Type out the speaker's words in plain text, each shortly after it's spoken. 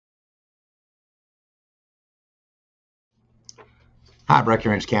Hi,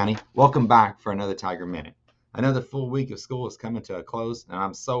 Breckinridge County. Welcome back for another Tiger Minute. Another full week of school is coming to a close, and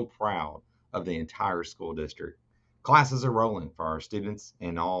I'm so proud of the entire school district. Classes are rolling for our students,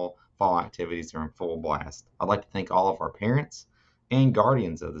 and all fall activities are in full blast. I'd like to thank all of our parents and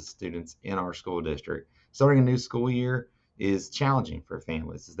guardians of the students in our school district. Starting a new school year is challenging for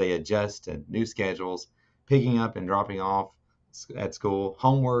families as they adjust to new schedules, picking up and dropping off at school,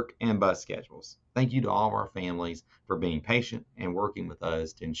 homework, and bus schedules. Thank you to all of our families for being patient and working with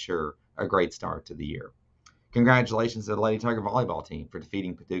us to ensure a great start to the year. Congratulations to the Lady Tiger volleyball team for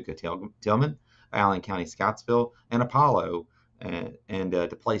defeating Paducah Tillman, Allen County Scottsville, and Apollo, and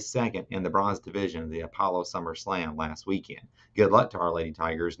to place second in the bronze division of the Apollo Summer Slam last weekend. Good luck to our Lady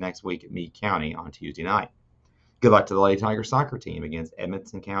Tigers next week at Meade County on Tuesday night. Good luck to the Lady Tiger soccer team against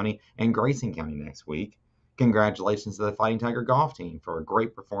Edmonson County and Grayson County next week. Congratulations to the Fighting Tiger golf team for a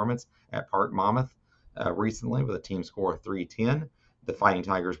great performance at Park Monmouth recently with a team score of 310. The Fighting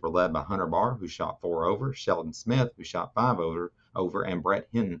Tigers were led by Hunter Barr, who shot 4 over, Sheldon Smith, who shot 5 over, and Brett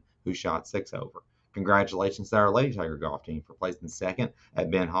Hinton, who shot 6 over. Congratulations to our Lady Tiger golf team for placing second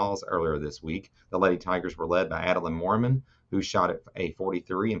at Ben Halls earlier this week. The Lady Tigers were led by Adeline Mormon, who shot at a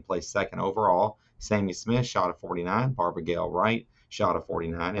 43 and placed second overall. Sammy Smith shot a 49, Barbara Gale Wright shot a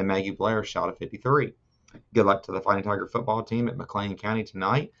 49, and Maggie Blair shot a 53. Good luck to the Fighting Tiger football team at McLean County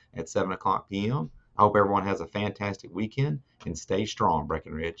tonight at 7 o'clock p.m. I hope everyone has a fantastic weekend and stay strong,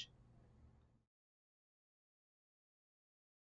 Breckenridge.